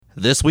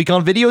This week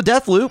on Video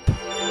Deathloop.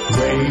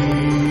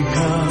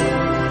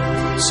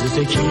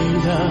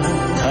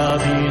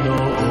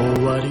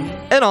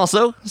 And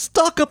also,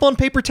 stock up on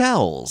paper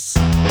towels.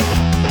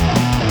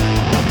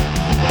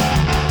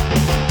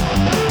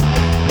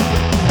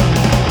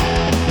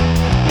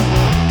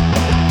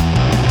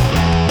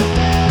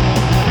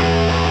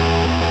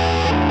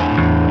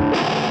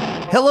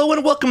 Hello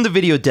and welcome to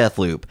Video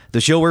Deathloop,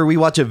 the show where we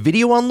watch a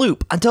video on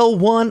loop until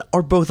one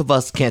or both of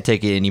us can't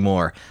take it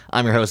anymore.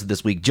 I'm your host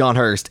this week, John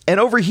Hurst, and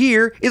over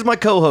here is my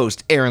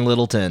co-host, Aaron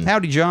Littleton.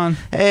 Howdy, John.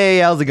 Hey,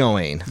 how's it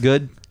going?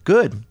 Good.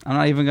 Good. I'm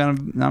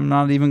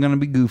not even gonna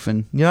be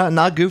goofing. You're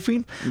not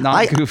goofing?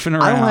 Goofing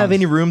around. I don't have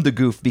any room to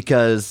goof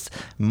because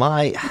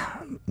my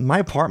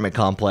apartment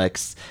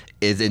complex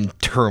is in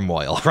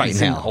turmoil right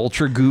now. In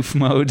ultra goof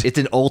mode. It's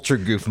in ultra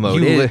goof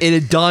mode.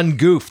 It done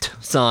goofed,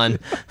 son.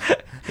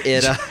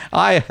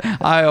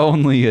 I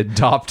only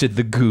adopted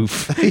the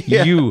goof.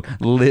 Yeah. You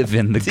live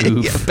in the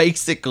goof. Yeah,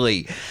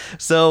 basically.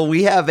 So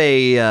we have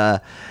a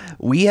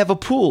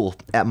pool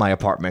at my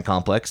apartment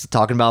complex.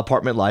 Talking about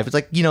apartment life, it's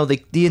like, you know,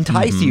 they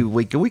entice you.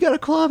 We got a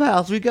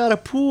clubhouse, we got a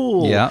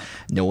pool. Yeah.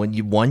 No one,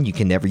 you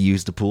can never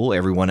use the pool.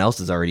 Everyone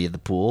else is already at the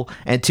pool.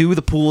 And two,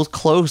 the pool's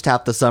closed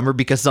half the summer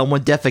because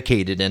someone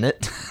defecated in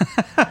it.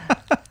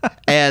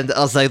 And I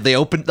was like, they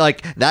opened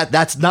like that.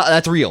 That's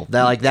real.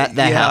 That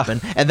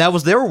happened, and that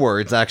was their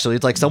words. Actually,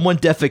 it's like someone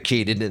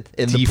defecated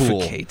in the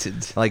pool.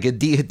 Defecated. Like it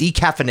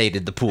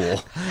decaffeinated the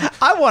pool.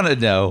 I want to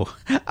know.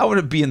 I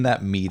want to be in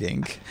that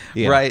meeting,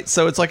 right?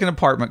 So it's like an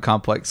apartment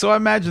complex. So I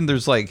imagine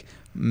there's like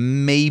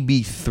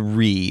maybe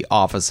 3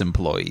 office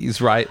employees,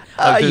 right?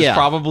 Like there's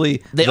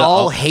probably they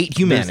all hate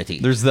humanity.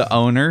 There's the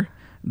owner.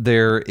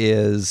 There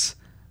is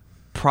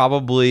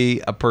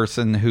probably a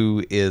person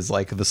who is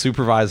like the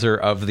supervisor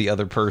of the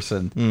other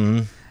person.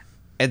 Mm-hmm.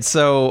 And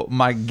so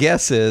my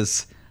guess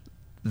is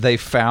they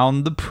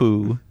found the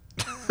poo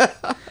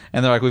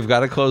and they're like, we've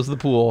got to close the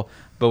pool,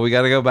 but we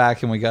got to go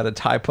back and we got to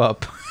type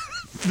up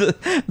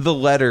the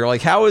letter.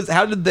 Like how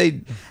did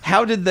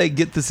they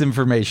get this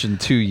information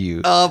to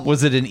you?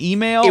 Was it an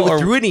email? It was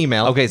through an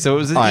email. Okay, so it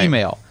was an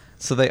email.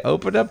 So they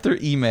opened up their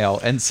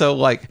email, and so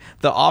like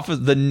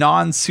the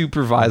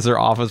non-supervisor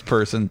office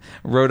person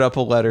wrote up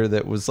a letter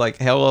that was like,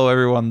 "Hello,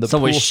 everyone.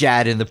 Someone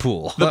shat in the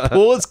pool. The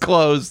pool is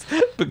closed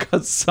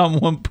because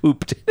someone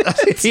pooped in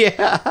it."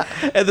 Yeah,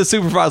 and the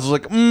supervisor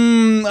was like,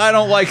 "I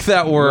don't like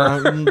that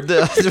word.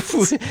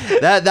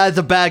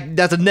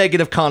 That's a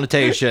negative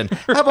connotation.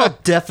 How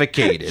about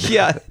defecated?"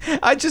 Yeah,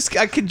 I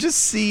could just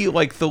see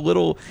like the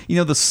little,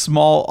 the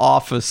small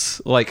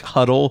office like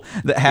huddle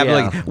that have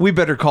like, we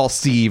better call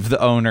Steve,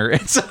 the owner.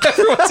 And so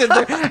everyone's in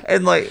there,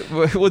 and like,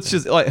 let's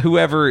just like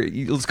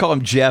let's call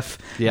him Jeff.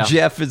 Yeah.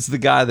 Jeff is the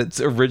guy that's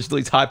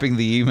originally typing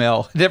the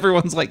email, and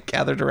everyone's like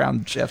gathered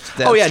around Jeff's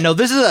desk. Oh yeah, no,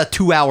 this is a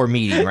 2-hour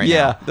meeting right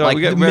now. Yeah, like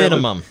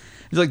minimum.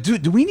 He's like,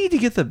 do we need to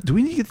get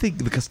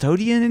the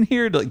custodian in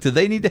here? Like, do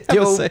they need to have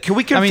a say? Can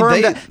we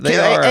confirm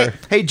that?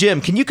 Hey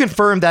Jim, can you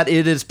confirm that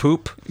it is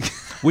poop?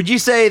 Would you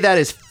say that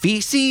is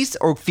feces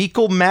or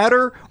fecal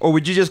matter, or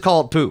would you just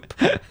call it poop?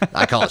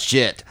 I call it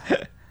shit.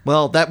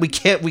 Well, that we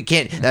can't.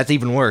 That's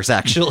even worse,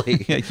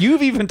 actually. Yeah,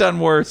 you've even done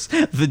worse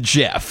than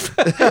Jeff.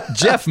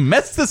 Jeff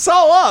messed this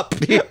all up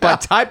by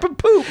typing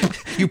poop.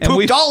 You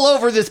pooped all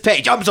over this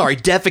page. I'm sorry,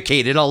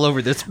 defecated all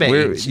over this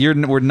page.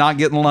 We're not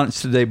getting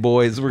lunch today,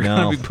 boys. We're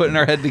going to be putting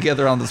our head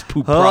together on this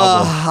poop problem.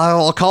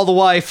 I'll call the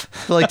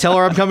wife. Like, tell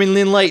her I'm coming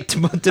in late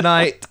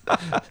tonight.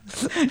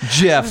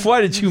 Jeff,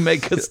 why did you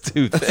make us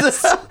do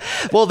this?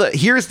 Well,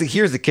 here's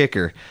the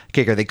kicker.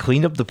 They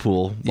cleaned up the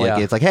pool.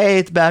 It's like, hey,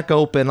 it's back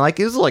open. Like,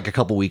 it was like a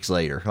couple weeks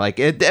later. Like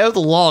it was a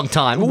long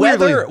time.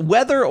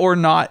 Whether or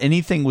not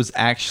anything was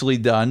actually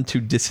done to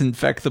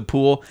disinfect the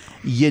pool,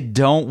 you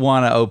don't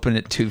want to open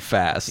it too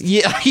fast.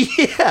 Yeah,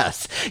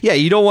 yes. Yeah,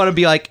 you don't want to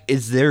be like,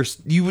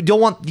 you don't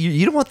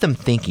want them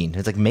thinking.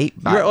 It's like, mate,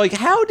 you're like,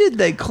 how did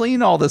they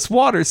clean all this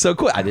water so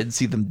quick? I didn't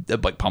see them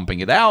like pumping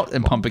it out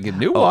and pumping in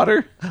new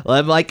water.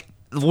 I'm like,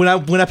 when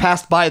I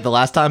passed by it the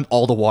last time,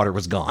 all the water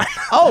was gone.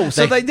 Oh,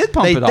 so they did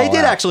pump it all They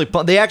did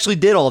out. They actually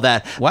did all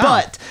that.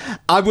 Wow.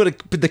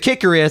 But the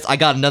kicker is, I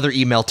got another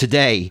email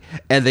today,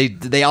 and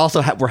they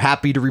also were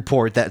happy to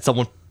report that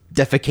someone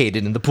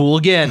defecated in the pool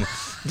again.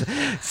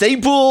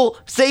 Same pool,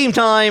 same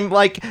time,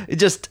 like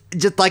just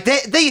like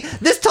they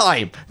this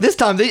time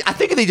I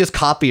think they just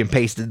copy and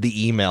pasted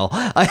the email.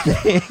 I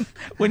think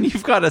when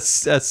you've got a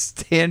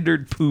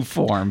standard poo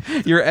form,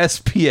 your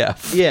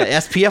SPF. Yeah,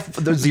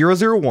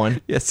 SPF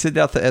 001. Yeah, send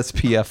out the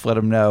SPF, let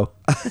them know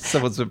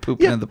someone's been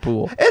pooping in the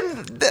pool.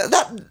 And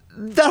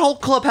that whole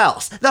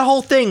clubhouse, that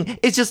whole thing,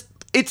 it's just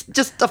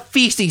a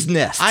feces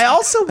nest. I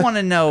also want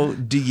to know,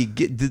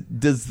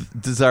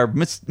 does our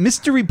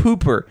mystery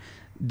pooper,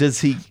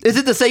 is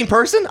it the same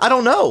person? I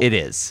don't know. It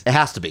is. It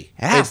has to be.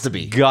 It has to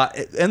be.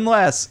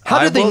 Unless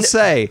I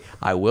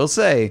will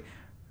say,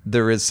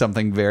 there is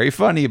something very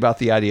funny about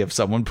the idea of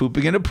someone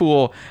pooping in a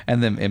pool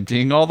and then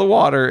emptying all the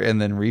water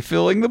and then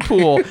refilling the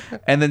pool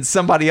and then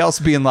somebody else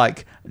being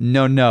like,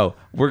 no,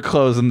 we're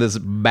closing this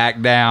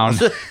back down.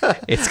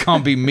 It's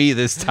going to be me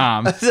this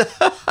time.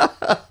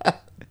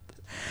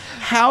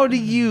 How do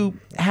you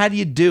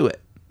do it?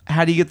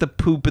 How do you get the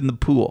poop in the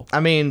pool? I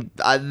mean,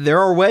 there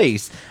are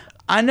ways.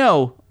 I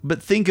know,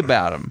 but think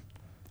about them.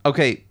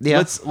 Okay,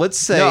 Yeah. let's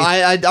say. No,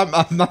 I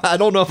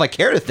don't know if I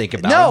care to think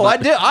about it. No,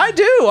 but I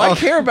do. I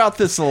care about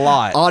this a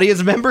lot.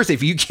 Audience members,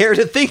 if you care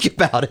to think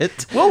about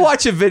it. We'll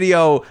watch a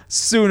video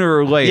sooner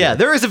or later. Yeah,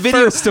 there is a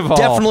video First of all,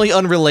 definitely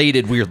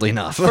unrelated, weirdly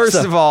enough. First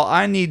of all,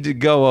 I need to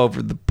go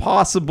over the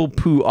possible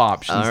poo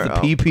options, the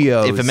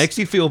PPOs. If it makes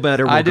you feel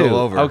better, we'll I do. go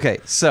over. Okay,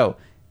 so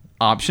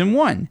option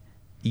 1,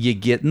 you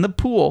get in the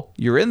pool.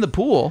 You're in the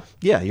pool.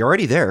 Yeah, you're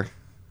already there.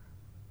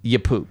 You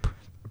poop.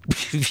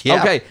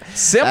 Yeah. Okay,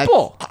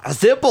 simple.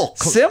 Simple.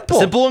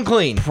 Simple and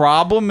clean.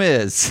 Problem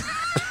is,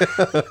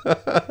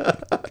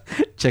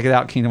 check it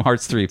out, Kingdom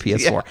Hearts 3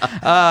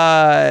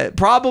 PS4.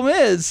 Problem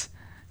is,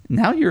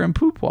 now you're in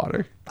poop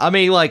water. I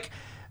mean, like,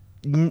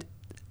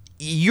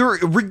 you're,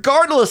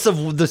 regardless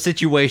of the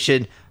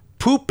situation,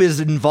 poop is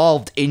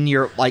involved in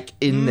your, like,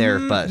 in there.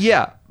 But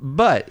Yeah,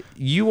 but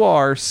you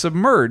are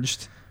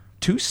submerged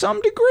to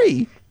some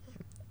degree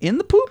in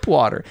the poop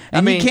water.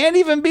 And mean- you can't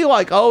even be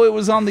like, oh, it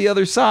was on the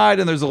other side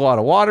and there's a lot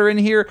of water in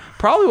here.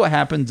 Probably what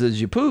happens is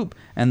you poop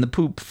and the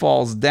poop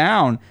falls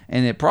down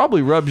and it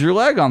probably rubs your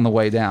leg on the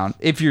way down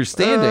if you're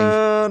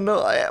standing.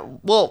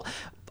 well,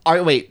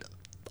 wait.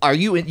 Are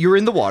you? You're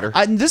in the water.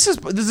 This is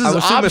I'm assuming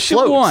it option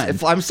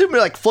floats. 1. I'm assuming it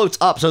like floats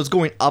up, so it's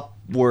going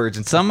upwards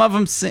and Some of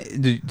them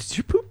did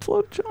your poop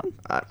float, John?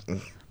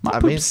 My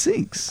poop mean-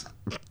 sinks.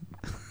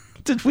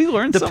 Did we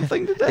learn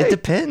something today? It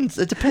depends.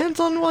 It depends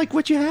on like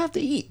what you have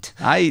to eat.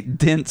 I eat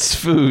dense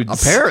foods.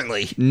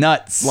 Apparently,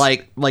 Nuts.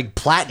 like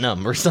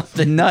platinum or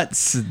something.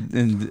 Nuts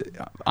and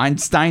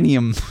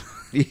Einsteinium.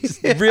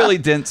 Really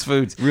dense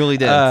foods. Really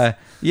dense.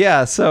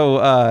 Yeah,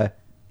 so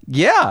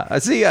yeah. I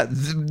see.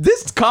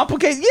 This is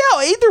complicated.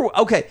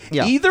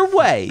 Yeah, either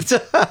way.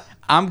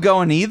 I'm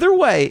going either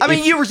way. I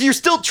mean, you're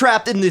still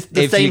trapped in the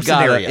same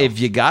scenario. If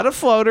you got a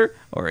floater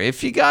or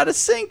if you got a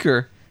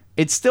sinker,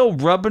 it's still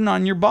rubbing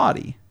on your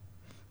body.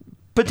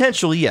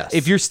 Potentially, yes.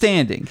 If you're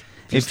standing.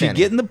 If you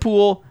get in the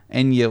pool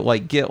and you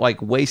get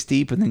waist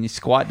deep and then you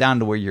squat down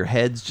to where your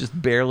head's just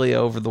barely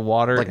over the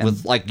water. like and,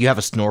 with you have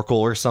a snorkel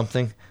or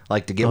something,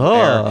 like to get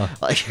air.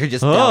 Like you're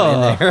just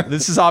down in there.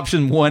 This is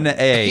option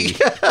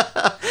 1A.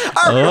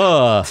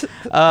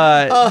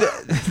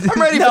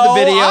 I'm ready for the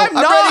video. I'm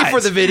ready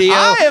for the video.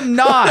 I am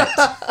not.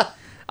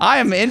 I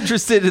am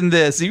interested in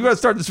this. You're going to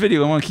start this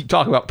video. I want to keep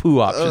talking about poo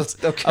options.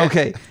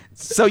 Okay.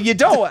 So you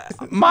don't.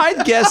 My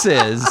guess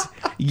is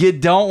you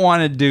don't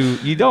want to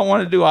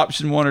do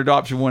option 1 or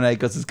option 1A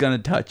because it's going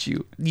to touch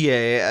you.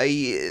 Yeah,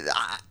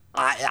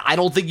 I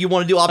don't think you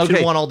want to do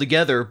option 1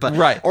 altogether, but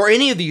Right. or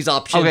any of these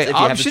options if you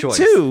have the option choice.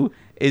 2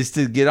 is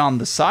to get on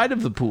the side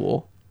of the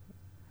pool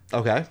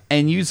Okay.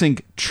 and using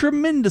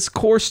tremendous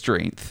core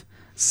strength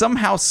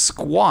somehow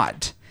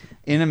squat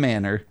in a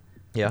manner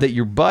Yeah. that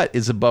your butt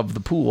is above the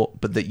pool,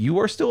 but that you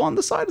are still on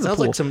the side of the Sounds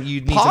pool. like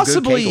you need some good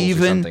possibly Kegels or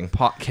even something.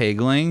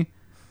 kegling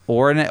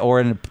or an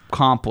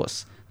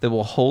accomplice that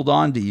will hold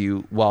on to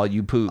you while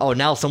you poop. Oh,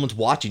 now someone's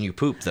watching you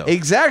poop though.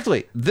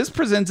 Exactly. This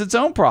presents its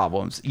own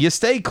problems. You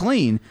stay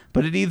clean,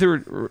 but it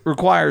either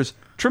requires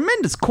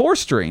tremendous core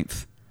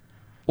strength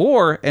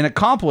or an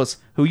accomplice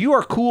who you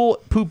are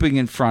cool pooping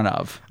in front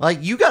of. Like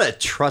you gotta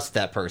trust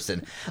that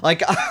person,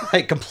 like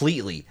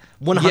completely,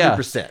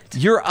 100%.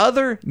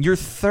 Your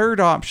third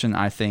option,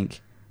 I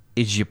think,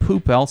 is you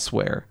poop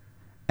elsewhere,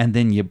 and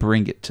then you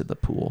bring it to the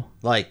pool.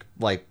 Like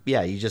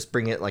yeah, you just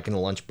bring it like in a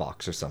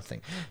lunchbox or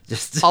something.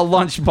 Just A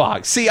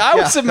lunchbox. See, I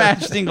was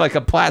imagining like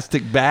a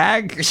plastic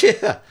bag.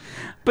 yeah.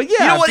 But yeah,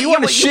 You know if what- you you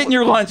want know to what- shit in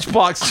your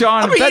lunchbox,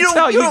 John, I mean, that's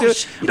how you do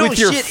you don't with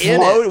your shit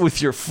in it.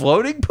 with your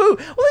floating poo. Well,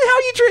 then how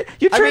you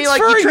you're I mean, like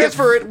transferring you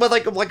transfer it with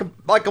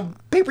like a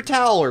paper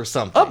towel or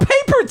something. A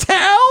paper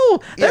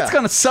towel? That's Yeah.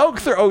 gonna soak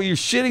through. Oh, you're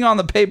shitting on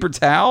the paper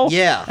towel?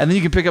 Yeah. And then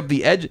you can pick up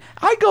the edge.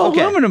 I go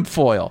Okay. aluminum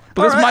foil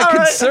because All right, my all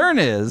right. concern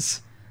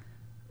is,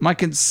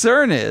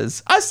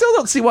 I still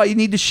don't see why you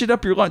need to shit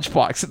up your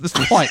lunchbox at this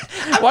point.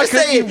 Why just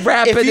couldn't you saying,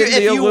 wrap it in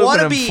the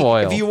aluminum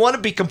foil? If you want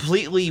to be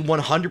completely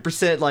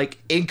 100% like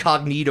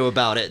incognito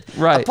about it,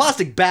 Right. a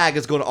plastic bag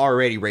is going to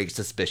already raise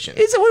suspicion.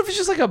 What if it's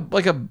just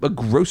like a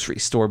grocery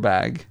store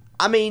bag?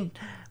 I mean,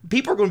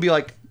 people are going to be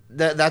like,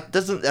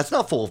 that's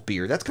not full of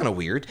beer. That's kind of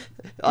weird.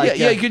 Like,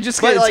 Yeah, you could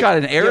just but get- it's got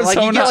an you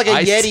Arizona get like a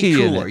iced Yeti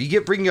tea in cooler. it. You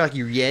bring like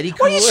your Yeti Why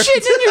cooler. are you shitting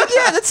in your...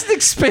 Yeah, that's an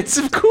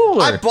expensive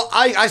cooler.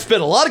 I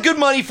spent a lot of good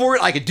money for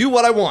it. I could do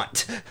what I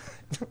want.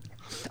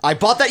 I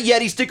bought that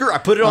Yeti sticker. I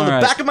put it on the All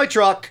right. back of my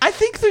truck. I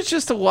think there's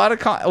just a lot of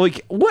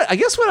I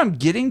guess what I'm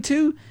getting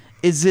to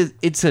is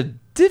it's a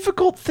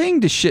difficult thing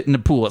to shit in a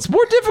pool. It's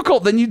more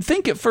difficult than you'd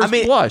think at first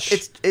blush.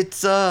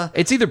 It's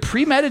either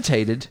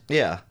premeditated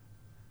yeah.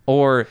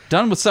 or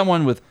done with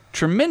someone with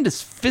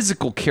tremendous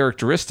physical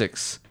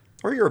characteristics.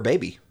 Or you're a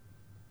baby.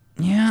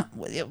 Yeah.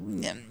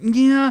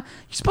 You're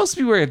supposed to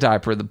be wearing a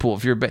diaper in the pool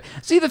if you're a baby.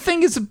 See, the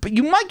thing is,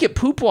 you might get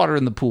poop water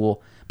in the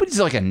pool, but he's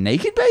like a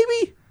naked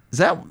baby? Is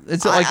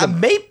it like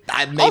maybe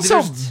also,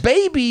 there's-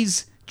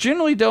 babies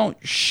generally don't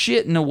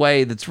shit in a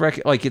way that's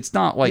like it's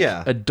not like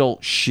Yeah.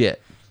 adult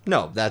shit.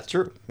 No, that's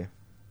true. Yeah.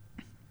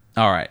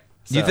 All right.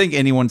 Do you So- think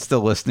anyone's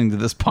still listening to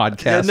this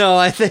podcast? No,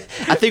 I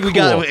think we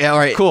got it. All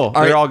right, Cool. All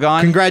They're right. all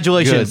gone?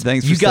 Congratulations. Good.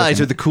 Thanks for You guys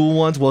sticking. are the cool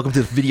ones. Welcome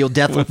to the Video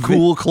Deathloop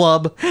Cool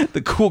Club,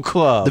 The Cool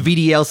Club. the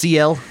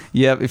VDLCL,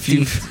 Yep. If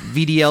you,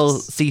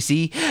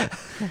 VDLCC.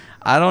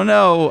 I don't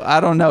know.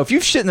 If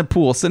you've shit in the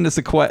pool, send us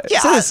a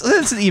Yeah.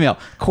 send us an email.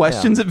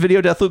 Questions at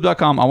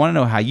videodeathloop.com. I want to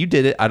know how you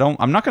did it.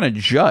 I'm not going to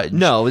judge.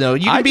 No,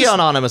 you can I be just-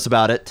 anonymous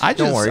about it.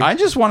 Don't worry. I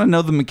just want to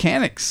know the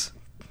mechanics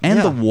and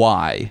Yeah. the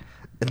why.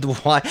 The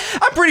why?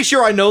 I'm pretty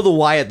sure I know the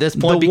why at this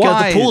point The because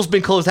why- the pool's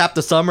been closed half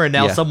the summer, and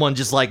now Yeah. someone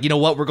just like, you know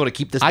what, we're going to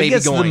keep this I baby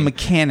guess going.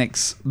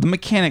 the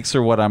mechanics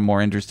are what I'm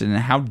more interested in.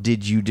 How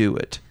did you do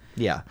it?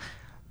 Yeah.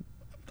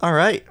 All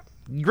right.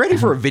 You ready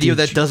for a video did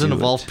that you doesn't do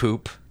involve it?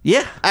 poop?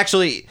 Yeah.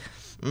 Actually,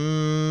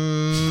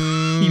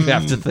 You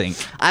have to think.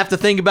 I have to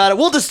think about it.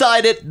 We'll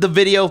decide it. The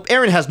video.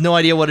 Aaron has no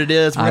idea what it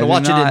is. We're I gonna do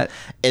watch not. it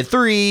in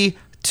 3,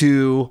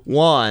 2,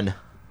 1.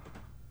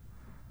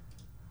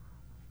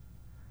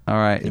 All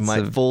right. You it's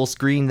might full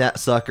screen that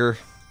sucker.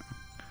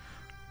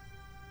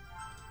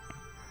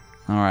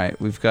 all right.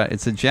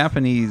 It's a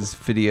Japanese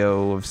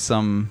video of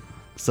some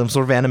Some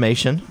sort of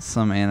animation.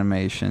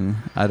 animation.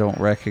 I don't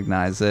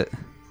recognize it.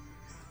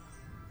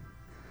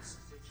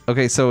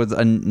 Okay, so it's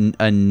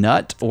a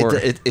nut, or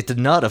It's a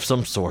nut of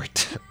some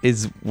sort.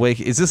 is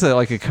this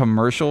like a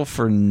commercial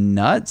for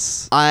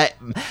nuts?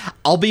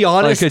 I'll be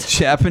honest. Like a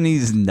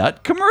Japanese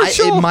nut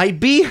commercial? It might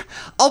be.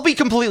 I'll be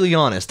completely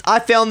honest. I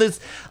found this.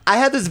 I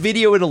had this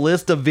video in a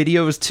list of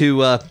videos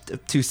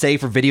to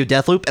save for Video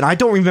Deathloop, and I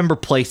don't remember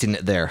placing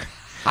it there.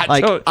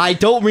 I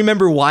don't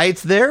remember why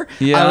it's there.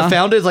 Yeah. I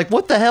found it. It's like,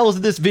 what the hell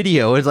is this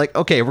video? It's like,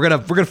 okay, we're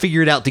gonna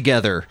figure it out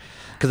together.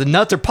 Because the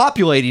nuts are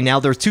populating now.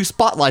 There's 2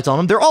 spotlights on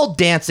them. They're all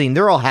dancing.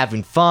 They're all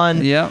having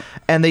fun. Yep.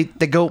 And they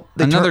go.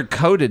 Now they're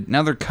coated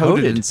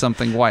Coated. in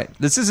something white.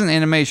 This isn't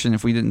animation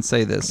if we didn't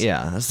say this.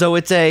 Yeah. So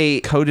it's a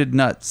Coated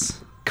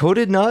nuts.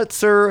 coated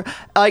nuts, or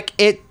like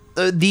it's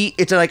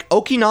like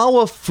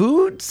Okinawa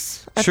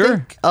foods. I Sure.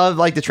 think,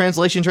 like the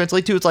translate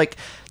to. It's like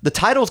the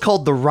title is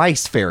called The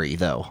Rice Fairy,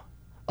 though.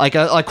 Like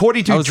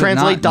according to Oh, is it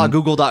not?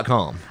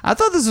 translate.google.com. I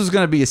thought this was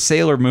going to be a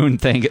Sailor Moon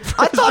thing at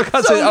first thought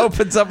because so. it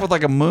opens up with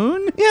like a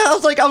moon. Yeah, I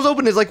was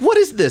open. It's like, what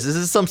is this? Is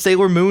this some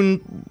Sailor Moon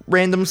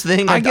randoms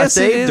thing? I guess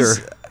it saved, is.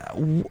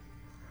 or-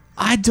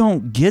 I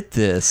don't get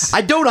this.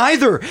 I don't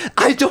either.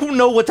 I don't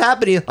know what's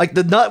happening. Like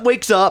the nut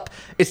wakes up,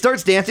 it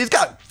starts dancing. It's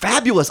got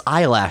fabulous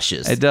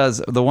eyelashes. It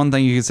does. The one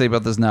thing you can say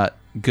about this nut: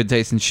 good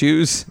taste in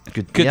shoes,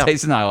 good yeah.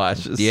 taste in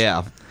eyelashes.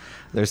 Yeah.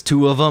 There's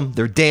 2 of them.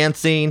 They're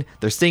dancing.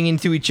 They're singing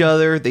to each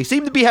other. They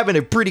seem to be having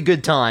a pretty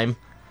good time.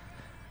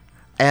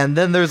 And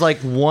then there's like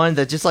one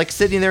that's just like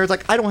sitting there. It's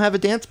like, I don't have a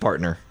dance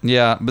partner.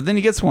 Yeah, but then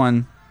he gets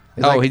one.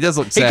 He's Oh, like- he does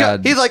look he co-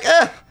 sad. He's like,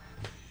 eh.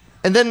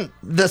 And then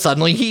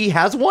suddenly he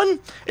has one.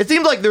 It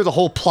seems like there's a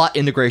whole plot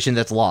integration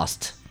that's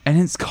lost. And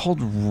it's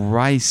called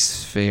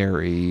Rice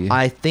Fairy.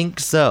 I think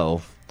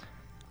so.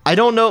 I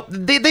don't know.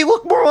 They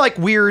look more like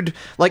weird.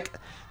 Like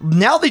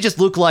now they just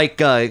look like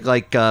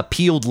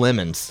peeled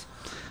lemons.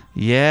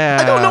 Yeah.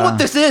 I don't know what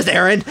this is,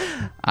 Aaron.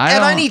 I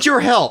don't- need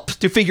your help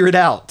to figure it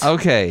out.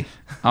 Okay.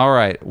 All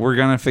right. We're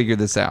going to figure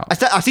this out.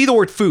 I see the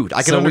word food. I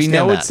can So we understand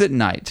know that. it's at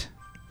night.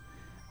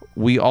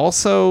 We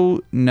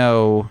also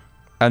know,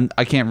 and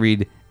I can't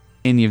read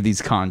any of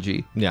these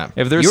kanji. Yeah.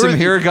 If there's You're- some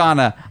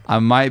hiragana, I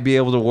might be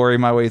able to worry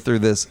my way through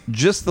this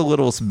just the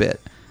littlest bit.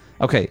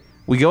 Okay.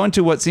 We go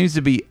into what seems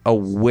to be a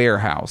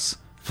warehouse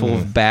full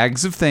of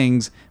bags of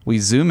things. We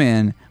zoom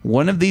in.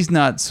 One of these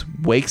nuts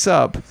wakes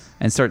up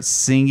and starts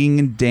singing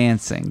and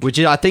dancing. Which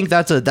I think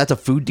that's a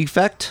food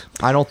defect.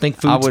 I don't think I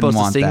food's wouldn't supposed to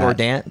want sing that. or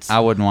dance. I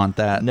wouldn't want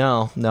that.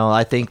 No,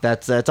 I think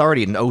that's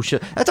already an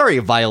OSHA. That's already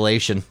a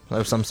violation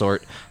of some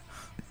sort.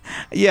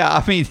 Yeah,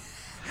 I mean,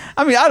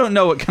 I don't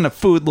know what kind of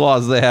food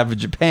laws they have in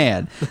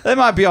Japan. They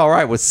might be all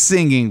right with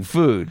singing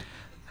food,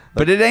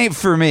 but it ain't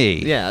for me.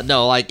 Yeah,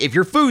 no, like if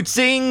your food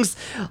sings,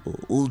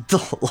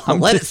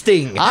 let it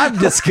sting. I'm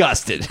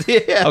disgusted.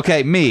 Yeah.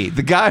 Okay, me,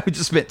 the guy who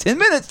just spent 10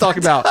 minutes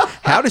talking about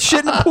how to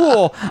shit in a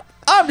pool,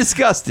 I'm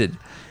disgusted.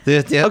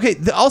 Yeah. Okay,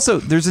 also,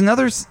 there's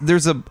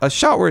a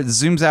shot where it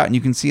zooms out and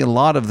you can see a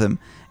lot of them,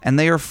 and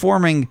they are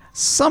forming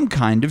some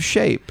kind of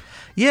shape.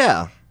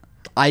 Yeah.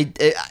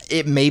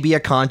 It may be a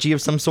kanji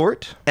of some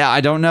sort. Yeah,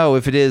 I don't know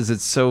if it is.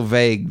 It's so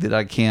vague that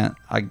I can't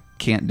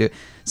do it.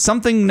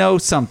 Something, no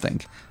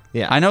something.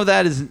 Yeah. I know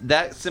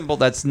that symbol.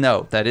 That's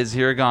no. That is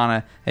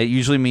hiragana. It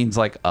usually means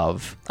like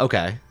of.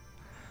 Okay.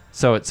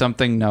 So it's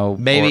something no.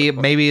 Maybe or-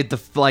 maybe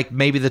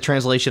the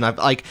translation. I've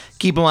like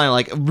keep in mind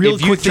like real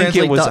if you quick think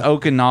translate. it was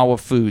Okinawa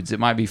foods, it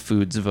might be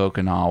foods of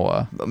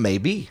Okinawa.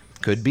 Maybe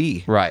could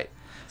be. Right.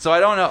 So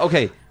I don't know.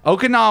 Okay,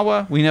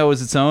 Okinawa we know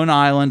is its own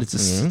island. It's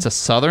a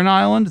southern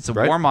island. It's a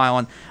Right. warm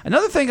island.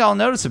 Another thing I'll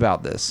notice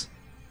about this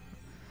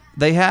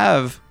they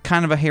have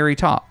kind of a hairy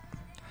top.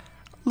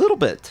 A little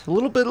bit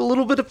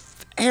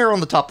of hair on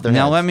the top of their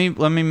Now heads.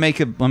 let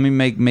me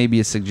make maybe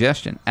a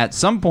suggestion. At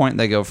some point,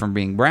 they go from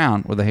being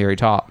brown with a hairy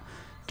top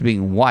to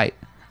being white.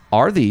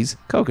 Are these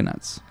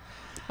coconuts?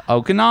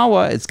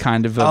 Okinawa, it's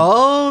kind of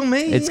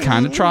maybe. it's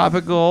kind of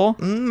tropical.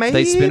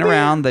 They spin Maybe.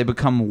 around, they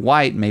become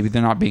white. Maybe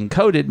they're not being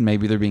coated.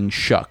 Maybe they're being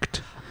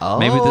shucked.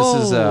 Maybe this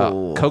is a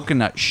Oh.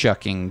 coconut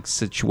shucking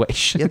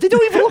situation. Yeah, they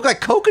don't even look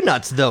like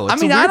coconuts, though. It's I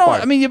mean, the weird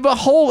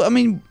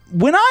part.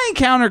 when I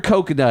encounter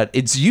coconut,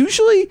 it's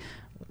usually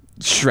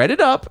shredded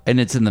up and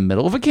it's in the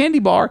middle of a candy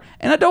bar,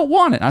 and I don't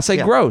want it. I say,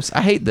 Yeah. gross.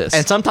 I hate this.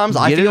 And sometimes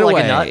I Get feel it like a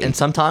away. nut, and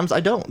sometimes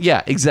I don't.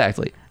 Yeah,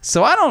 exactly.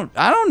 So I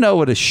don't know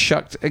what a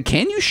shucked.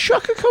 Can you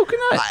shuck a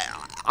coconut?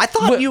 I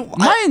thought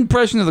My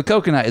impression of the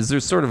coconut is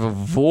there's sort of a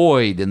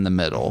void in the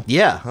middle.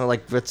 Yeah,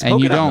 like it's And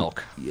coconut you don't,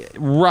 milk.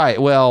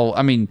 right? Well,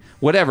 I mean,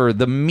 whatever.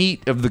 The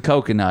meat of the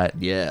coconut,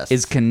 Yes.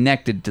 is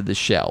connected to the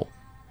shell.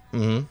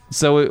 Mm-hmm.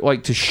 So,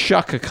 like to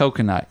shuck a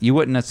coconut, you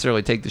wouldn't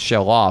necessarily take the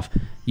shell off.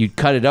 You'd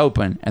cut it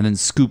open and then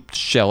scoop the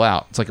shell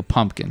out. It's like a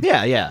pumpkin.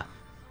 Yeah, yeah.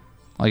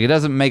 Like it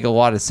doesn't make a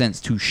lot of sense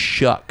to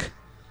shuck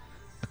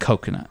a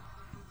coconut.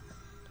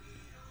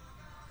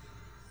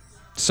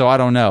 So I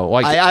don't know.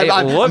 Like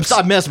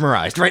I'm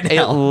mesmerized right it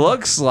now.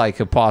 looks like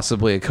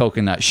possibly a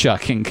coconut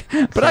shucking,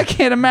 but I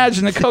can't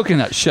imagine a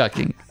coconut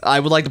shucking. I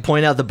would like to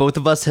point out that both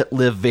of us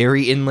live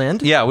very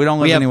inland. Yeah, we don't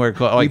live anywhere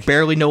close. We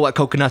barely know what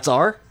coconuts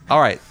are.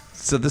 All right,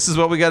 so this is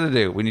what we got to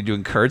do. We need to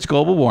encourage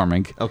global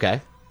warming.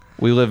 Okay.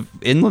 We live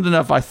inland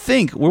enough. I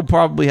think we'll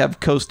probably have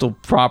coastal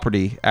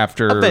property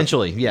after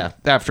Eventually, yeah.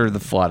 after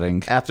the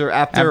flooding,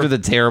 After the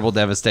terrible,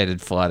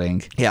 devastated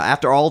flooding. yeah,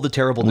 after all the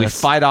terribleness.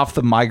 We fight off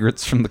the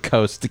migrants from the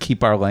coast to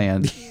keep our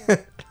land.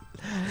 Get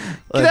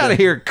out of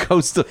here,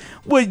 coastal.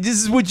 What?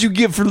 This is what you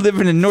get for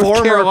living in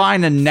North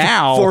Carolina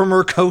now.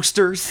 Former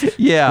coasters.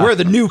 Yeah. We're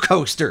the new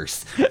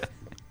coasters.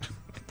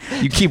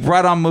 You keep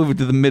right on moving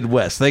to the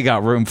Midwest. They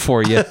got room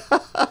for you.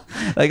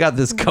 They got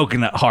this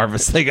coconut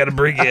harvest they got to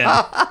bring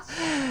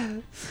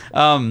in.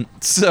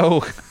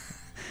 So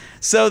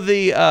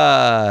the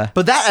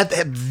But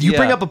that you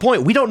bring Yeah. up a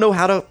point. We don't know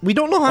how to chuck a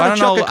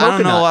coconut. I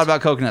don't know a lot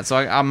about coconuts.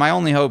 So my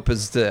only hope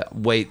is to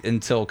wait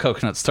until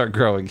coconuts start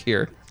growing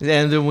here.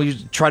 And then we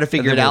try to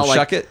figure And it then out. we'll Like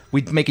shuck it?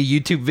 we make a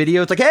YouTube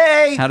video. It's like,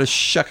 hey, How to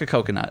shuck a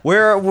coconut.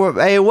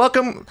 hey,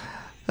 welcome.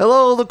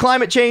 Hello, the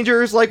climate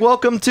changers. Like,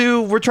 welcome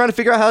to. We're trying to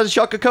figure out how to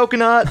shuck a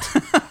coconut.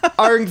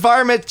 Our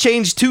environment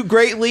changed too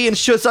greatly in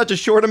such a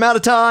short amount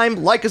of time.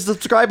 Like and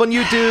subscribe on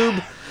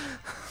YouTube.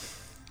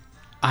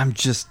 I'm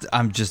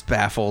just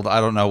baffled. I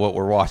don't know what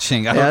we're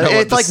watching. I don't know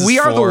what It's like this is We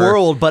Are the for.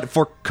 World, but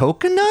for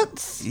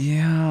coconuts.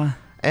 Yeah.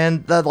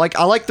 And I like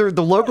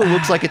the logo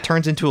looks like it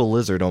turns into a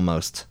lizard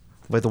almost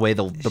with the way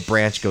the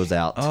branch goes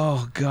out.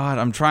 Oh God,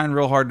 I'm trying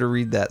real hard to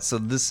read that. So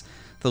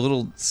the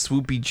little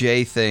Swoopy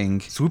J thing,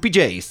 Swoopy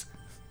J's,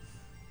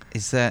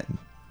 is that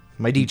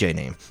my DJ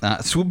name.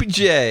 Swoopy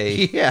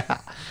J? Yeah.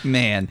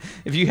 Man,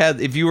 if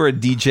you were a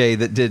DJ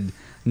that did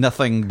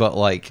nothing but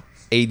like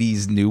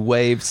 80s new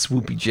wave,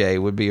 Swoopy J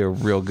would be a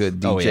real good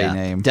DJ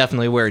name.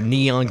 Definitely wear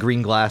neon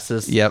green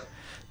glasses. Yep.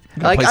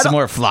 Like, Play I some don't-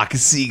 more Flock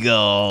of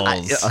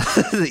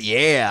Seagulls.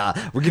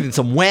 Yeah. We're getting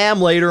some Wham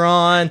later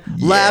on.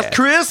 Last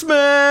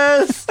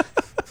Christmas.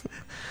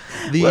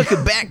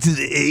 Welcome back to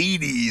the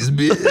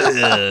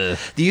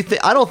 80s. Do you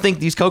think? I don't think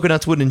these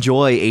coconuts would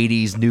enjoy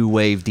 80s new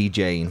wave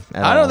DJing.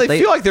 At I don't all. know. They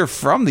feel like they're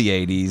from the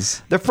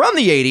 80s. They're from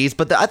the 80s,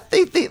 but I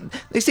think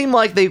they seem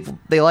like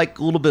they like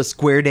a little bit of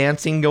square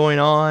dancing going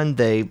on.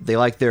 They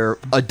like their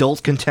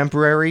adult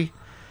contemporary.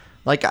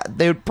 Like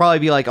they would probably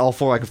be like all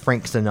for like a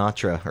Frank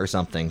Sinatra or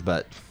something,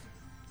 but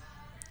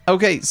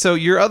Okay, so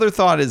your other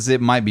thought is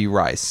it might be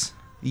rice.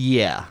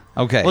 yeah.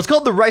 Okay. Well, it's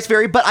called the rice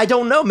berry, but I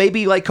don't know.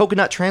 Maybe like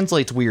coconut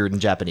translates weird in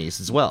Japanese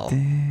as well.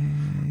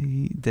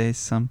 They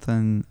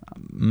something.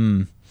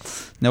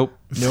 Nope.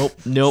 Nope.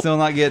 Still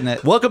not getting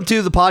it. Welcome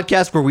to the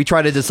podcast where we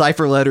try to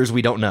decipher letters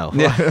we don't know.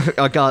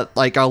 Yeah.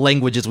 like our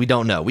languages we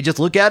don't know. We just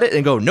look at it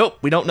and go, nope,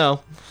 we don't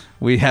know.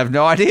 We have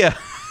no idea.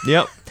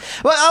 Yep.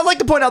 Well, I'd like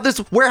to point out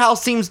this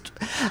warehouse seems.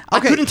 I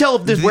Okay, couldn't tell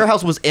if this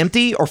warehouse was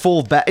empty or full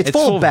of bags. It's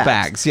full of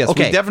bags. Yes.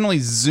 Okay. We definitely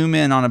zoom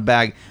in on a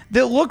bag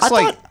that looks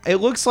it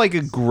looks like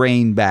a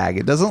grain bag.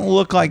 It doesn't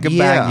look like a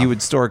Yeah. bag you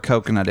would store a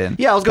coconut in.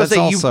 Yeah, I was gonna That's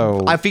say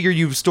also, I figure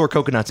you store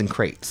coconuts in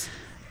crates.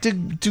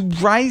 do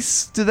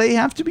rice? Do they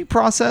have to be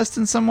processed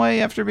in some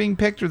way after being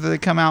picked, or do they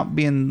come out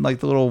being like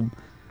the little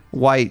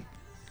white,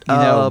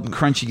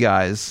 crunchy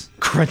guys?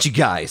 Crunchy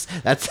guys.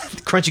 That's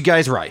Crunchy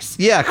Guys rice.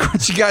 Yeah,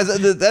 crunchy guys.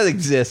 That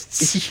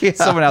exists. Yeah.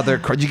 Someone out there,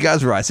 crunchy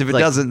guys rice. If it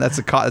doesn't, that's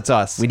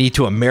us. We need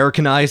to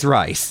Americanize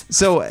rice.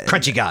 So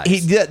Crunchy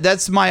guys.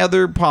 That's my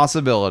other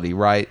possibility,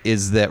 right?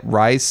 Is that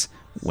rice,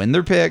 when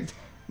they're picked,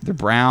 they're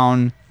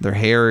brown, they're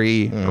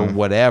hairy, or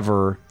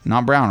whatever.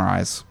 Not brown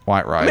rice,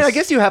 white rice. I mean, I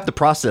guess you have to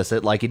process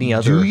it like any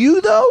other. Do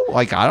you though?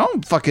 Like, I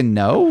don't fucking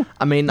know.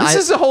 I mean, this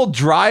is a whole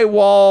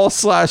drywall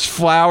 /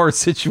 flour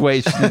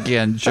situation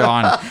again,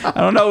 John. I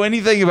don't know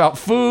anything about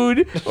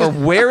food or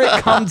where it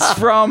comes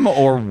from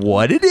or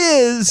what it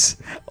is.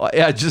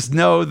 I just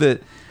know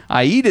that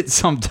I eat it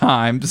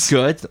sometimes.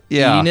 Good.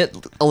 Yeah. Eating it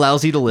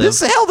allows you to live.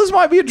 This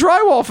might be a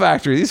drywall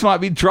factory. These might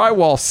be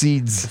drywall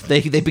seeds.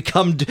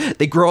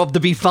 They grow up to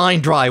be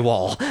fine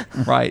drywall.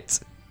 Right.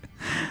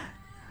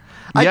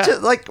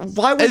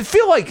 Why would I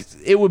feel like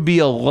it would be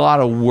a lot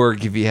of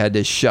work if you had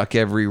to shuck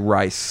every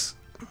rice,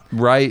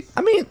 right?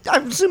 I mean, I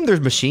assume there's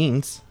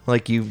machines.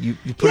 Like you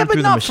put it but through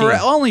the not machine. for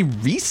only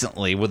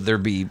recently would there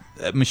be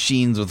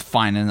machines with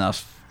fine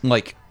enough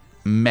like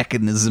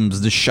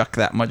mechanisms to shuck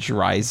that much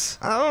rice,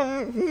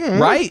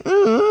 right?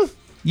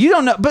 You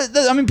don't know, but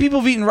I mean, people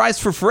have eaten rice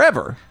for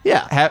forever.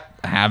 Yeah,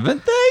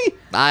 haven't they?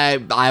 I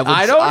don't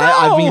know.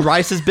 I mean,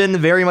 rice has been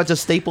very much a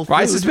staple food.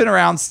 Rice has been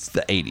around since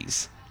the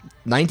 80s.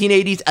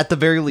 1980s at the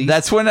very least.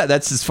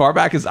 That's as far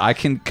back as I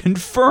can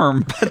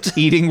confirm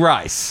eating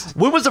rice.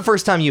 When was the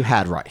first time you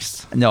had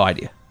rice? No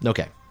idea.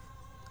 Okay.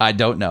 I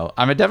don't know.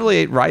 I mean, I definitely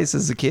ate rice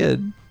as a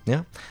kid.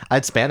 Yeah. I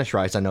had Spanish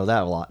rice. I know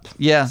that a lot.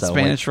 Yeah, So,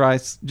 Spanish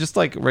rice. Just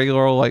like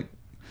regular old, like,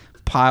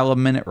 pile of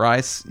minute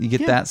rice. You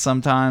get Yeah. that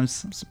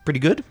sometimes. It's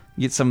pretty good.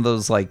 You get some of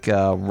those, like,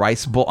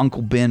 rice bowl,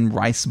 Uncle Ben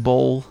rice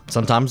bowl.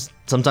 Sometimes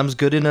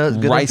good in a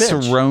good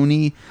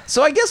Rice-a-roni.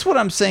 So I guess what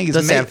I'm saying is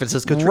The San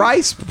Francisco treat.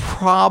 rice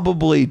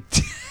probably,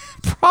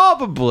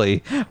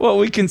 what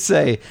we can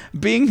say,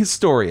 being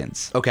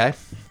historians Okay.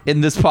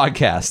 in this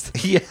podcast,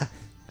 Yeah.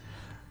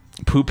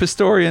 poop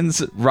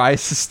historians,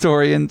 rice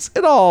historians,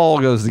 it all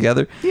goes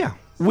together. Yeah.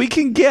 We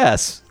can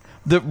guess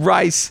that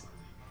rice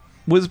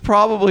was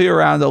probably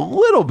around a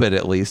little bit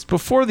at least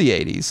before the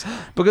 80s,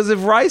 because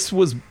if rice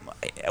was,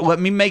 let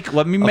me make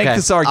Okay.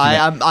 this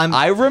argument.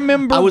 I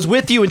remember I was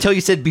with you until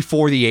you said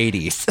before the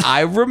 80s.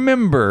 I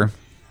remember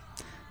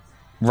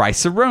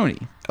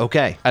rice-a-roni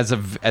Okay. as a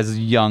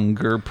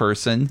younger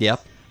person.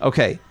 Yep.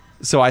 Okay,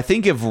 so I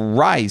think if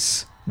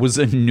rice was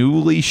a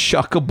newly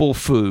shuckable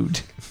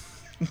food.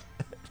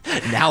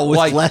 Now with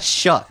Like- less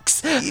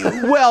shucks.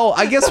 Well,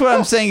 I guess what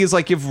I'm saying is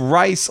like if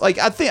rice, like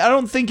I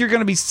don't think you're going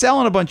to be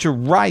selling a bunch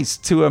of rice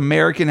to an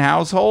American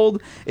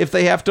household if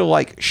they have to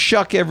like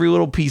shuck every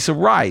little piece of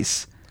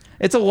rice.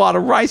 It's a lot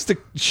of rice to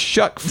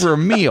shuck for a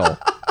meal.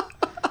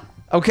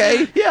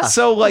 Okay? Yeah.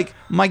 So like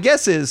my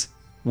guess is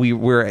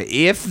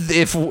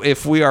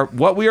if we are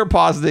what we are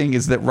positing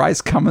is that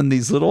rice come in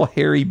these little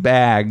hairy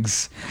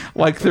bags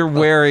like they're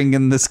wearing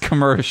in this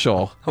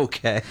commercial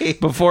Okay.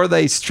 before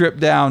they strip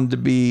down to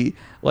be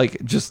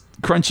like just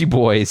crunchy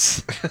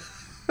boys.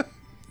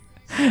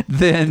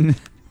 then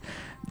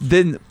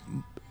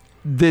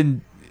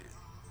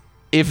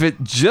if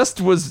it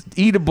just was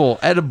edible,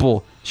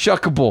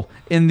 shuckable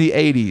in the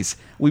 80s,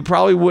 we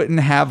probably wouldn't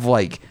have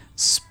like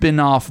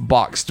spin-off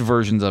boxed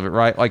versions of it,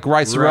 right? Like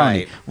rice-a-roni.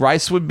 Right.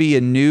 Rice would be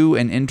a new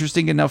and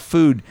interesting enough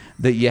food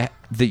that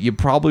you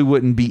probably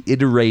wouldn't be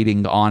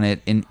iterating on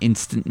it in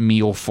instant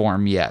meal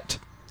form yet.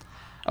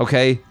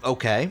 Okay?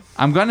 Okay.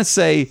 I'm going to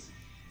say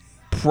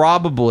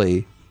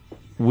probably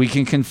we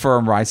can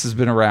confirm rice has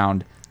been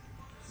around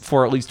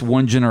for at least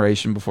one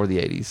generation before the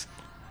 80s.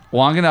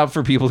 Long enough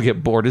for people to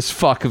get bored as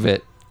fuck of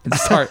it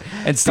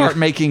and start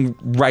making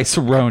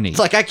rice-a-roni. It's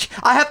like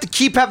I have to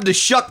keep having to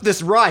shuck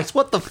this rice.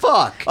 What the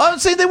fuck? I'm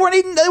saying they weren't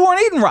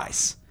eating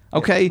rice.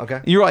 Okay?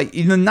 Okay. You're right.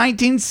 In the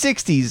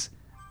 1960s,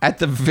 at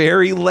the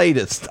very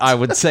latest, I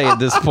would say at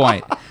this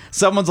point,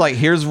 someone's like,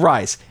 here's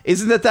rice.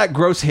 Isn't that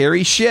gross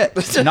hairy shit?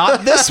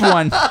 Not this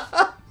one.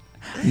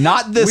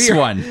 Not this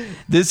one.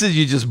 This is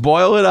you just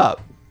boil it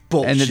up.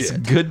 Bullshit. And it's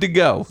good to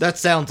go. That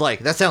sounds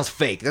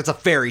fake. That's a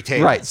fairy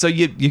tale. Right. So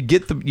you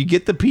get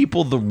the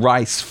people the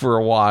rice for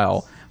a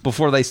while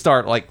before they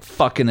start like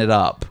fucking it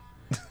up.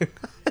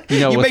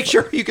 You make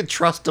sure you can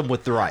trust them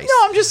with the rice.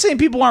 No, I'm just saying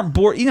people aren't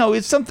bored. You know,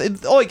 it's something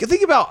like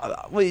think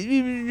about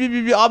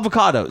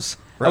avocados.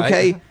 Right.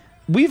 Okay.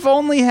 We've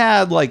only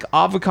had like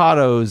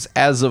avocados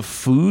as a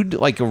food,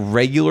 like a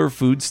regular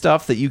food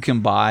stuff that you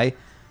can buy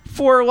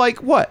for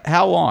like what?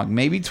 How long?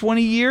 Maybe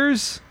 20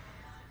 years?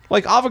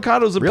 Like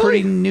avocado's a Really?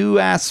 pretty new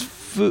ass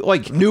food,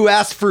 like New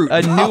ass fruit.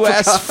 a new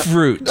ass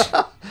fruit.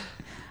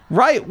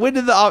 Right? When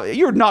did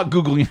you're not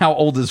Googling how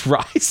old is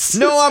rice?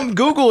 No, I'm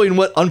Googling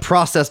what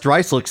unprocessed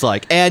rice looks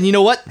like. And you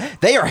know what?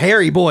 They are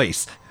hairy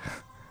boys.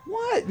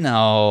 What?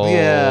 No.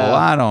 Yeah.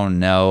 I don't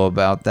know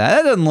about that.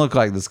 That doesn't look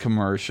like this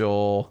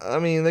commercial. I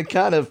mean, they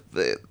kind of...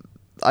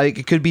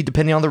 it could be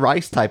depending on the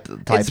rice type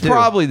It's too.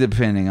 probably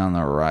depending on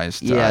the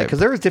rice type. Yeah, because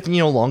there's different,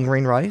 long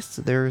grain rice.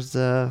 There's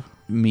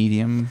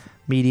medium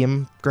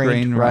medium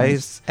grain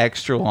rice,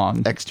 extra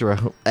long. Extra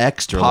Pop-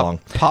 long.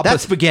 Papa-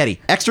 That's spaghetti.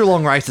 Extra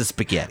long rice is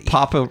spaghetti.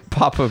 Papa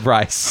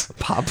rice.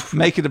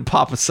 Make it a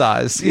Papa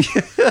size.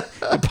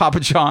 Papa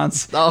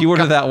John's. Oh, you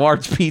order God. that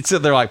large pizza,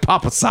 they're like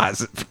Papa size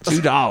for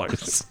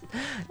 $2.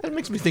 That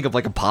makes me think of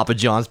like a Papa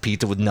John's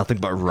pizza with nothing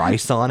but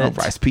rice on it.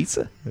 Rice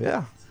pizza.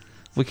 Yeah.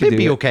 We could It'd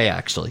do be it. okay,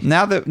 actually.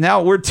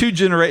 Now we're 2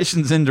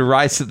 generations into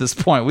rice at this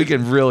point. We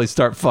can really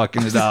start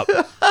fucking it up.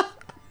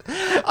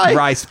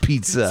 Rice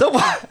pizza. So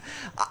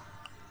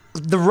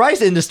the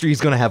rice industry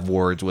is going to have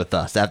words with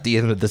us at the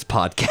end of this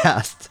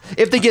podcast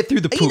if they get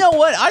through the poop. You know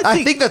what?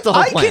 I think that's the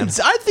whole plan.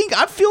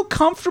 I feel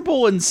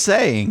comfortable in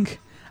saying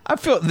I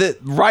feel that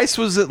rice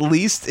was at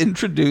least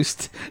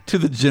introduced to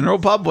the general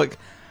public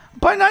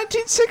by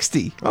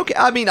 1960. Okay,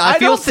 I mean, I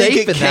feel don't think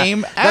safe it in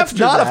came that. That's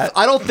after not that.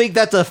 I don't think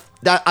that's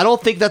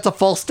a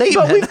false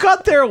statement. But we've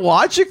got there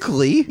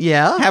logically.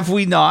 Yeah. Have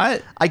we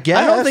not? I guess.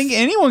 I don't think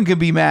anyone can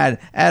be mad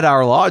at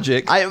our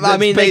logic. I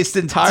mean, based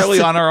entirely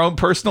on our own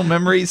personal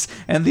memories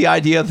and the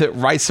idea that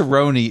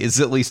rice-a-roni is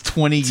at least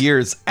 20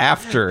 years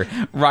after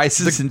rice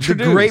is the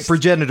introduced. great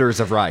progenitors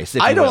of rice.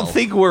 If I you don't will.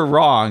 think we're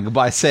wrong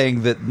by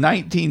saying that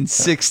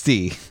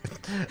 1960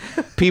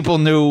 people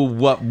knew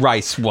what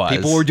rice was.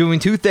 People were doing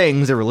two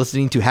things. They were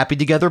listening to Happy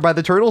Together by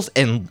the Turtles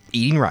and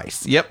eating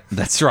rice. Yep,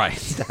 that's right.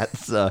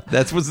 That's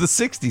That was the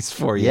 60s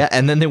for you. yeah,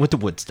 and then they went to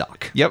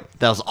Woodstock. Yep.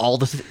 That was all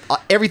the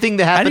everything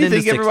that I happened didn't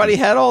in think the everybody 60s.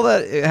 had all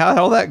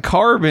that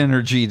carb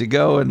energy to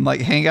go and like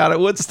hang out at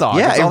Woodstock.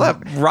 Yeah, It's all it-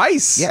 that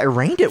rice. Yeah, it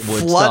rained at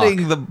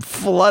Woodstock.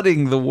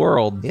 flooding the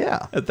world.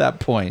 Yeah. At that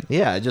point.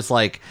 Yeah, just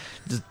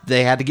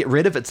they had to get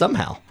rid of it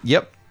somehow.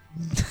 Yep.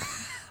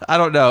 I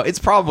don't know. It's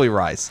probably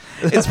rice.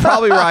 It's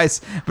probably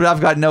rice, but I've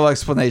got no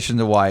explanation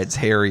to why it's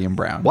hairy and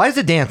brown. Why is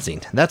it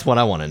dancing? That's what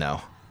I want to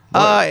know.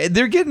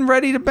 They're getting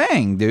ready to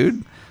bang,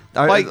 dude.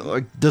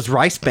 Does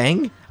rice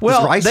bang? Well,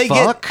 does rice they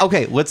fuck? get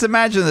okay. Let's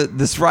imagine that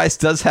this rice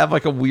does have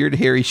like a weird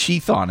hairy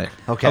sheath on it.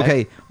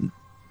 Okay.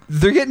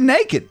 They're getting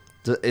naked.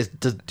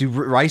 Do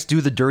rice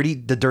do the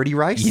dirty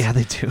rice? Yeah,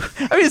 they do.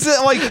 I mean, it's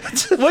like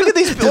look at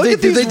these. Do they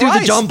do the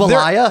rice.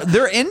 jambalaya?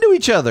 They're into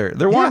each other.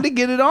 They're wanting to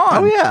get it on.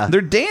 Oh, yeah.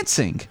 They're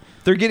dancing.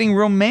 They're getting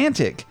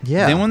romantic.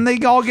 Yeah. Then when they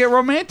all get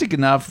romantic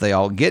enough, they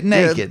all get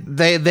naked.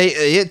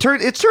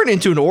 It's turned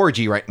into an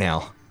orgy right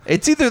now.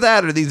 It's either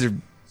that or these are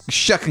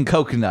shucking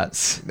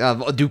coconuts.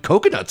 Do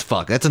coconuts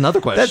fuck? That's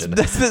another question.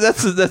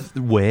 That's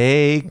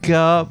wake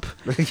up.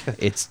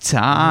 It's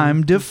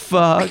time to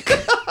fuck.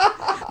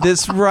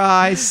 This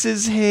rice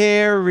is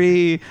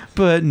hairy,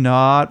 but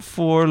not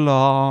for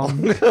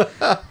long.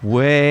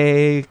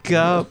 Wake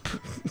up.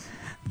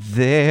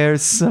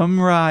 There's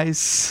some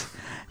rice.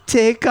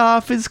 Take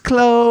off his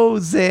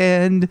clothes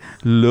and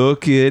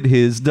look at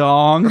his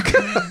dong.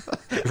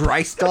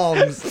 Rice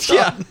dongs.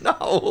 Yeah.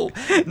 No.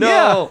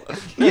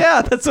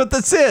 Yeah, that's what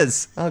this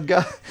is. Oh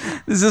god.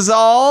 This is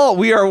all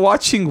we are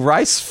watching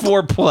rice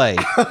foreplay.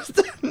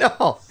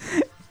 No.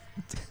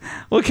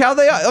 Look how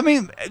they are. I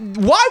mean,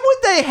 why would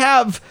they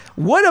have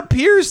what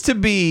appears to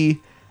be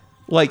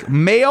like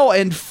male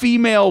and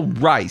female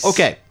rice?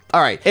 Okay.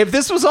 All right. If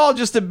this was all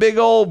just a big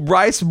old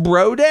rice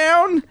bro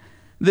down,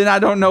 then I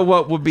don't know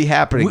what would be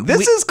happening.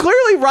 This is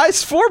clearly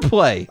rice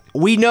foreplay.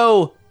 We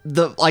know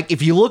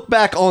if you look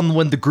back on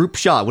when the group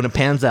shot, when it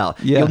pans out,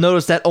 you'll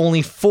notice that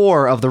only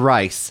 4 of the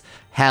rice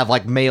have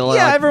like male.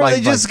 Yeah,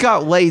 they just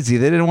got lazy.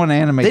 They didn't want to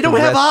animate. They don't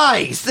have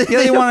eyes. Yeah,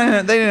 they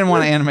didn't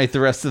want to animate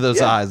the rest of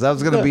those eyes. That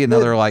was going to be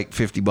another like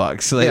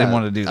 $50, so they didn't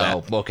want to do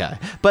that. Oh, okay.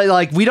 But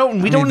like we don't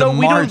know. The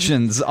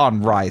margins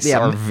on rice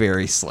are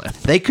very slim.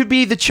 They could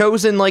be the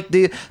chosen,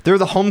 they're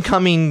the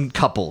homecoming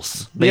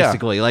couples,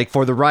 basically, like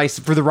for the rice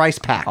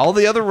pack. All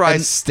the other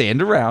rice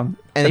stand around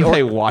and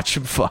they watch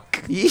them fuck.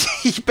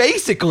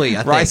 Basically,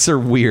 I rice think. are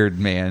weird,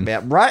 man.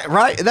 Yeah,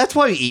 right. That's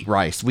why we eat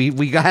rice.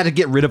 We had to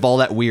get rid of all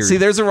that weird. See,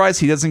 there's a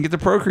rice. He doesn't get to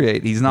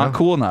procreate. He's not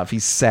cool enough.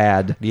 He's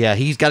sad. Yeah,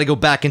 he's got to go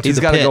back into He's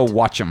the got to pit. go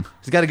watch him.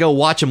 He's got to go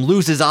watch him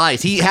lose his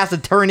eyes. He has to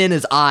turn in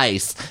his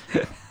eyes.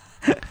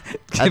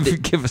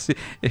 Give us.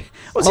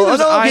 Those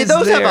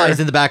have eyes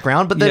in the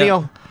background, but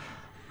then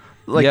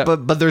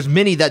but there's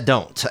many that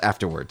don't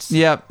afterwards.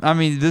 Yeah, I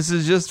mean, this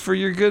is just for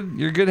your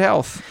good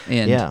health.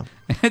 End. Yeah.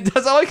 It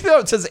does. I like though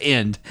it says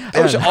end.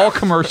 I wish all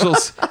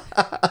commercials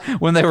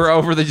when they were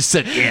over they just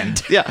said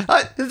end. Yeah,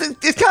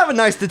 it's kind of a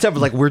nice attempt.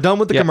 Like we're done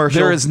with the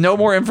commercial. There is no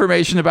more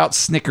information about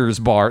Snickers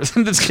bars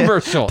in this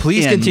commercial.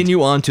 Please End.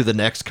 continue on to the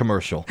next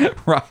commercial.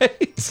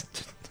 Right.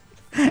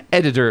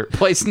 Editor,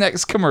 place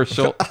next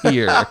commercial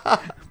here.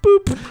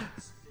 Boop.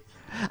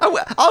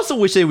 I also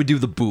wish they would do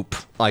the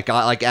boop, like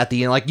at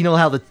the end, like you know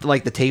how the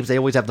tapes they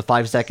always have the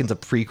 5 seconds of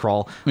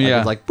pre-crawl,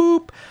 yeah, like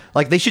boop,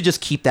 like they should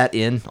just keep that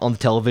in on the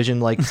television,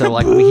 like so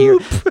like we hear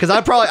because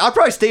I'd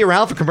probably stay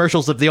around for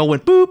commercials if they all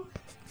went boop.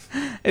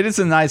 It is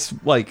a nice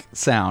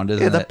sound,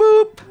 isn't the it?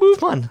 boop boop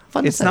fun.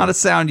 It's not a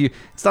sound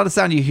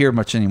you hear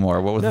much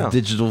anymore. What with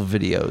digital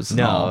videos?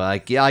 No,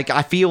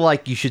 I feel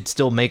like you should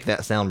still make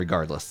that sound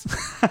regardless,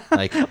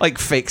 like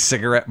fake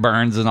cigarette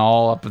burns and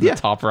all up in the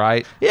top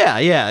right. Yeah.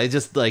 It's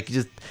just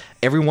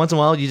every once in a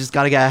while you just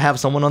gotta have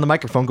someone on the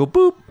microphone go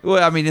boop.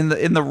 Well, I mean,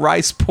 in the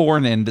rice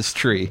porn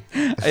industry,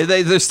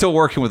 they're still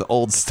working with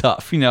old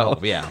stuff, you know.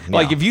 Oh, yeah.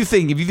 Like if you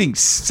think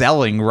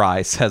selling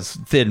rice has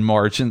thin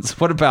margins,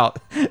 what about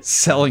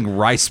selling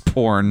rice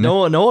porn?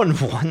 No one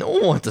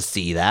wants to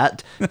see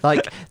that.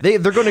 Like they're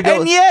gonna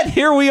go. And yet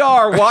here we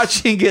are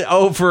watching it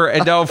over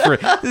and over.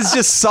 This is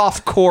just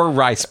softcore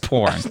rice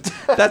porn.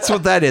 That's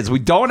what that is. We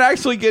don't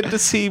actually get to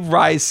see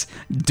rice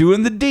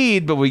doing the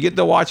deed, but we get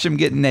to watch him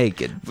get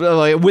naked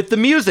with the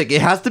music. It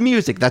has the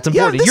music. That's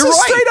important. Yeah, this You're is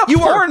right. straight up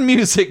porn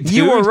music, dude.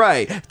 You are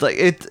right.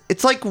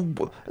 It's like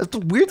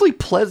weirdly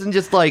pleasant.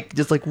 Just like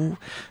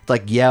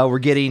yeah, we're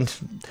getting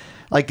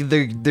like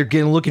they're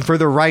getting looking for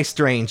their rice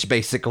strange,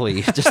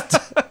 basically.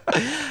 Just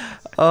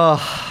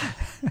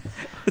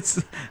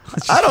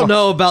I don't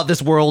know about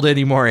this world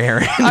anymore,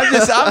 Aaron.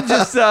 I'm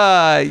just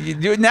now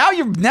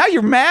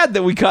you're mad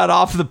that we got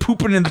off the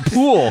pooping in the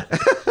pool.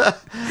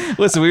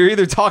 Listen, we were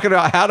either talking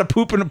about how to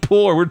poop in a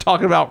pool or we're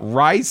talking about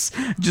rice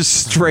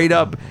just straight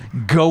up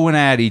going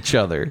at each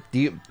other.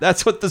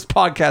 That's what this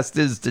podcast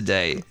is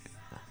today.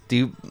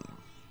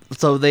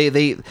 So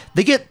they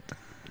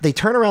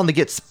turn around to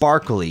get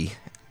sparkly.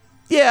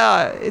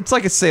 Yeah, it's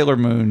like a Sailor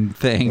Moon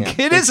thing. Yeah.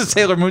 It is a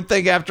Sailor Moon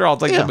thing after all.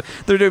 It's like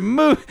they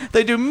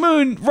do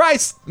moon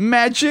rice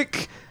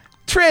magic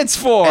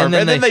transform,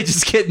 and then they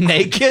just get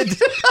naked.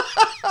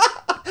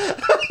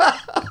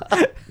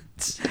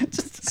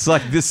 It's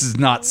like, this is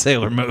not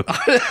Sailor Moon.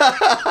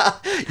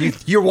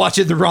 You're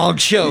watching the wrong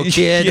show,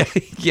 kid.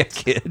 Yeah,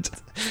 kid.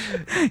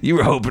 You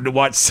were hoping to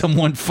watch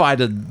someone fight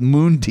a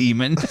moon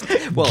demon.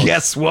 Well,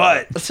 guess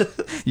what?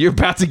 You're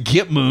about to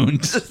get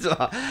mooned.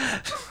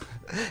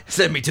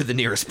 Send me to the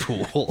nearest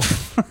pool.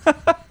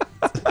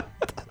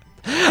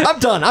 I'm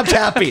done. I'm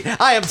tappy.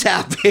 I am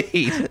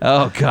tappy.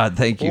 Oh, God.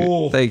 Thank you.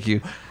 Oh. Thank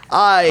you.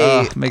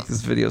 Make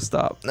this video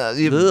stop.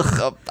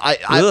 Ugh.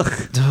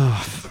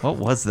 What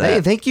was that?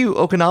 Hey, thank you,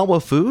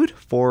 Okinawa Food,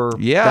 for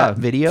that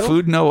video.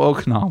 Food no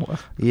Okinawa.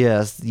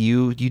 Yes,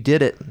 you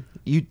did it.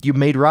 You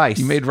made rice.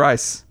 You made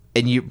rice.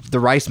 And the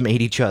rice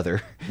made each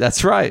other.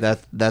 That's right.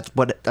 That's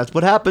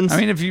what happens. I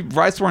mean, if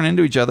rice weren't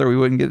into each other, we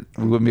wouldn't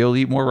be able to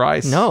eat more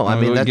rice. No, I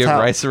mean, we wouldn't that's get how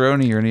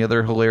Rice-A-Roni or any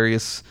other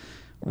hilarious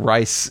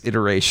rice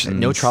iterations.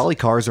 No trolley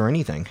cars or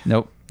anything.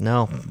 Nope.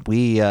 No,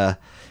 we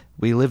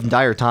live in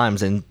dire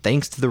times, and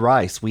thanks to the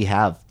rice, we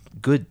have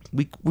good.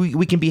 We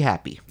can be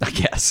happy. I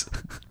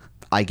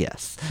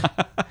guess.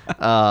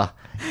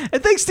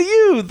 And thanks to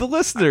you, the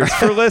listeners,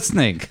 for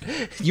listening.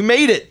 You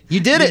made it. You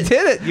did it. You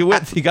did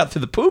it. You got through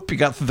the poop. You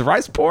got through the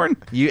rice porn.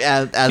 You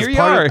as Here you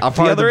part are, of,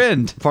 at the other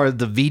end. Part of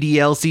the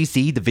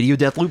VDLCC, the Video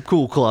Death Loop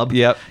Cool Club.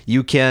 Yep.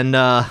 You can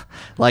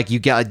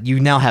you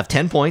now have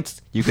 10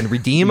 points. You can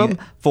redeem them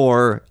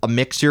for a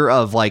mixture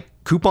of like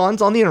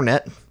coupons on the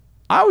internet.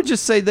 I would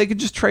just say they could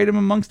just trade them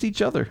amongst each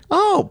other.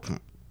 Oh,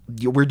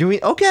 we're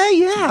doing okay.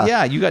 Yeah.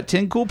 Yeah. You got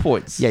 10 cool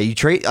points. Yeah. You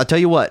trade. I'll tell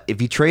you what.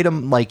 If you trade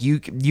them, like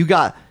you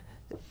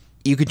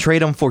could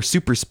trade them for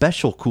super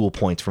special cool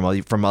points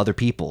from other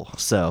people.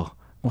 So,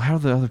 well, how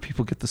do the other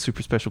people get the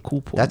super special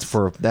cool points?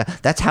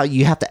 That's how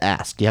you have to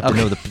ask. You have to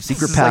know the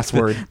secret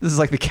password. This is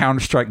like the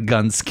Counter-Strike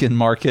gun skin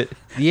market.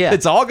 Yeah,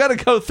 it's all got to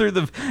go through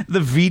the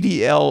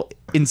VDL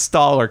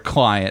installer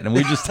client, and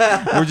we're just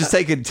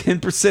taking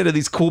 10% of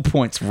these cool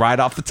points right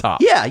off the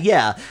top.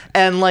 Yeah,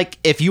 and like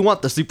if you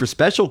want the super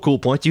special cool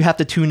points, you have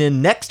to tune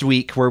in next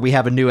week where we'll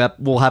have a new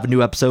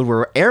episode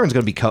where Aaron's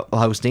going to be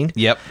hosting.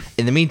 Yep.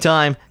 In the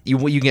meantime,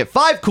 you get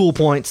 5 cool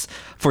points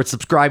for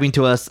subscribing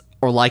to us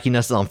or liking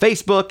us on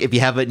Facebook. If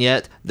you haven't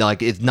yet,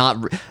 like it's not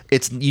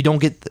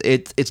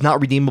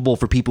redeemable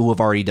for people who have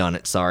already done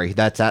it. Sorry,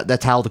 that's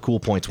how the cool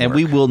points work. And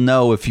we will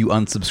know if you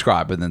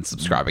unsubscribe and then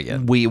subscribe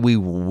again. We've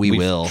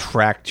will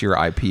tracked your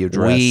IP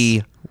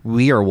address.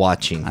 We are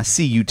watching. I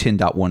see you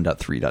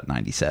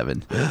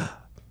 10.1.3.97.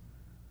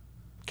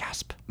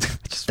 Gasp.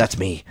 That's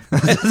me.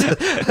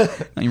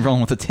 Are you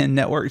rolling with the 10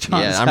 network,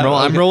 John? Yeah,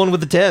 I'm rolling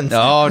with the 10s.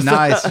 Oh,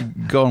 nice. You're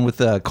going with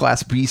the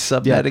Class B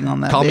subnetting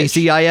on that. Call me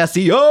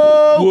CISE.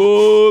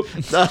 Whoop.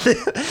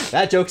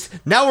 That joke's.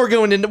 Now we're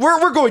going into.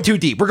 We're going too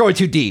deep. We're going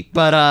too deep.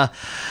 But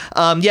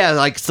yeah,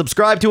 like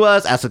subscribe to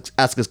us.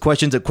 Ask us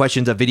questions at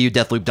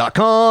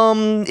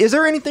videodeathloop.com. Is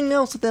there anything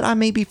else that I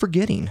may be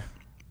forgetting?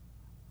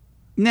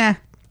 Nah.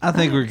 I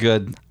think we're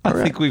good. I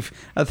think we've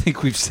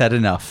said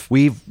enough.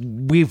 We've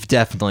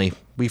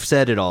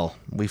said it all.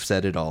 We've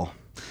said it all.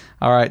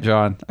 All right,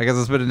 John. I guess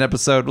it's been an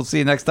episode. We'll see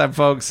you next time,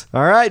 folks.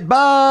 All right.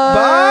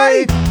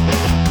 Bye.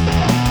 Bye.